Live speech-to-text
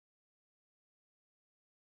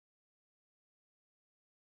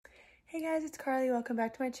Hey guys, it's Carly. Welcome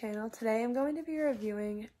back to my channel. Today I'm going to be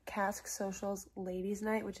reviewing Cask Social's Ladies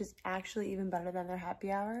Night, which is actually even better than their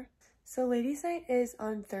happy hour. So Ladies Night is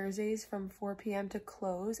on Thursdays from 4 p.m. to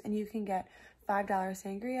close, and you can get $5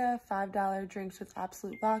 sangria, $5 drinks with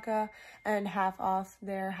Absolute Vodka, and half off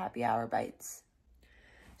their happy hour bites.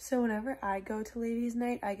 So whenever I go to Ladies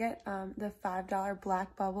Night, I get the $5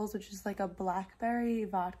 Black Bubbles, which is like a blackberry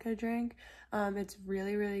vodka drink. It's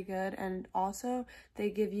really, really good. And also they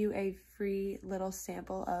give you a free little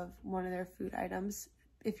sample of one of their food items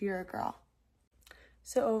if you're a girl.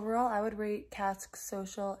 So overall, I would rate Cask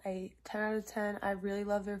Social a 10 out of 10. I really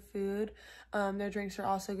love their food. Their drinks are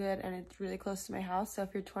also good, and it's really close to my house. So if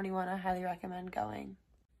you're 21, I highly recommend going.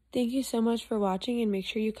 Thank you so much for watching, and make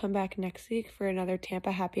sure you come back next week for another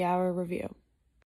Tampa happy hour review.